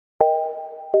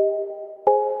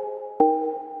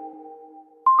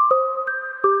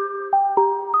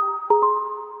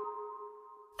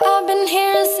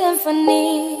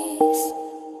symphonies.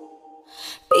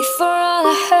 Before all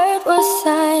I heard was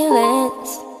silence,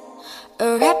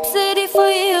 a rhapsody for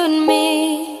you and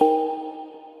me.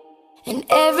 And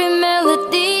every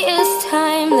melody is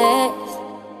timeless.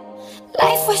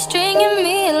 Life was stringing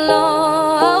me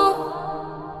along.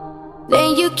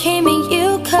 Then you came and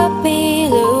you cut me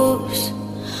loose.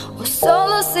 Was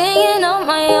solo singing on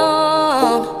my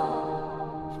own.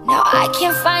 Now I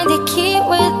can't find a key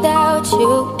without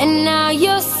you. And now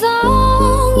your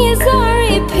song is on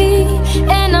repeat,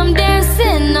 and I'm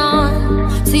dancing on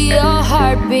to your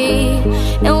heartbeat.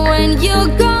 And when you're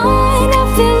gone, I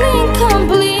feel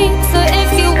incomplete. So if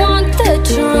you want the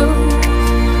truth,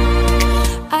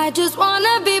 I just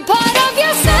wanna be part of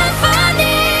your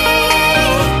symphony.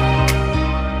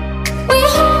 Will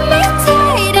you hold me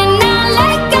tight and not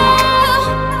let go?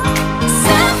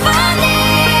 Symphony,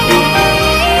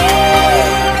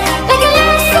 like a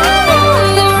love song on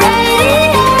the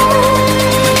radio.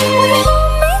 Will you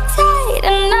hold me tight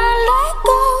and not let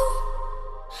go?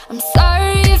 I'm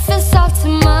sorry if it's all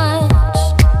too much,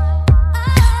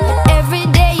 but every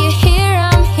day you're here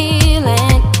I'm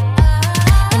healing.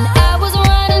 And I was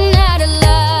running out of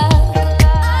love.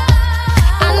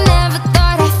 I never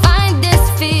thought I'd find this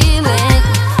feeling,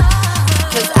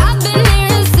 'cause I've been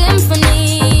hearing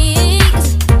symphonies.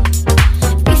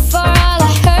 Before all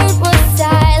I heard was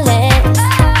silence,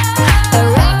 a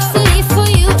rhapsody for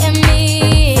you and me.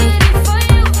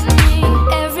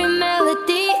 Every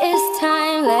melody is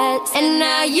timeless. And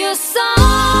now your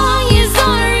song is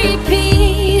on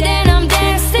repeat, and I'm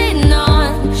dancing on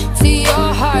to your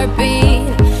heartbeat.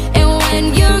 And when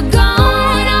you're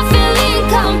gone, I feel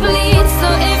incomplete. So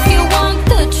if you want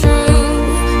the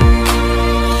truth,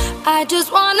 I just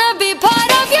wanna be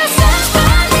part of your symphony.